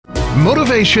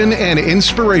Motivation and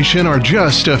inspiration are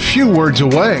just a few words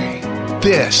away.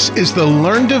 This is the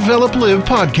Learn, Develop, Live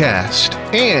podcast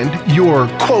and your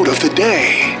quote of the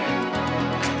day.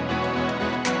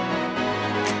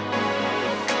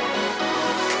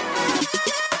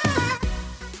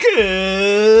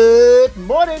 Good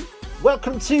morning.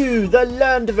 Welcome to the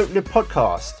Learn, Develop, Live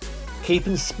podcast. Keep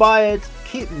inspired,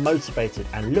 keep motivated,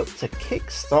 and look to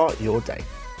kickstart your day.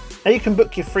 Now you can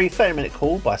book your free 30-minute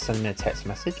call by sending me a text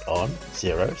message on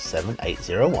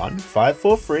 07801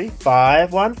 543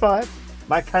 515.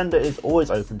 My calendar is always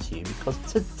open to you because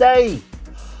today's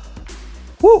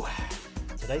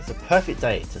a perfect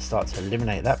day to start to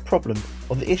eliminate that problem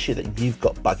or the issue that you've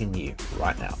got bugging you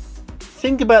right now.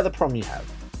 Think about the problem you have.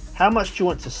 How much do you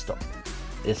want to stop?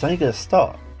 It's only going to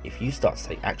start if you start to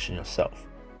take action yourself.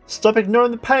 Stop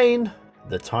ignoring the pain.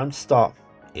 The time to start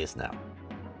is now.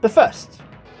 But first,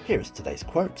 here is today's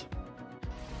quote.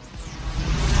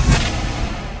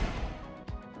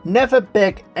 Never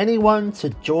beg anyone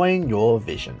to join your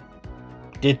vision.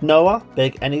 Did Noah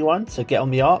beg anyone to get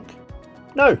on the ark?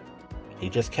 No, he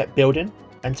just kept building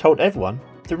and told everyone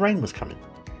the rain was coming.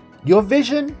 Your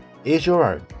vision is your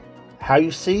own. How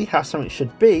you see how something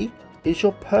should be is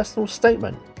your personal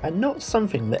statement and not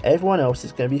something that everyone else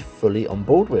is going to be fully on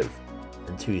board with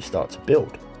until you start to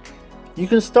build. You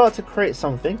can start to create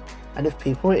something, and if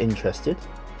people are interested,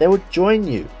 they will join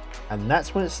you, and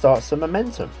that's when it starts the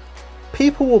momentum.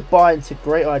 People will buy into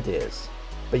great ideas,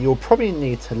 but you'll probably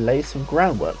need to lay some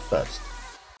groundwork first.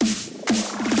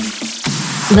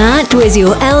 That was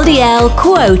your LDL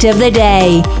quote of the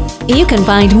day. You can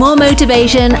find more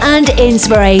motivation and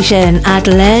inspiration at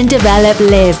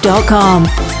learndeveloplive.com,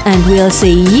 and we'll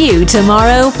see you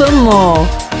tomorrow for more.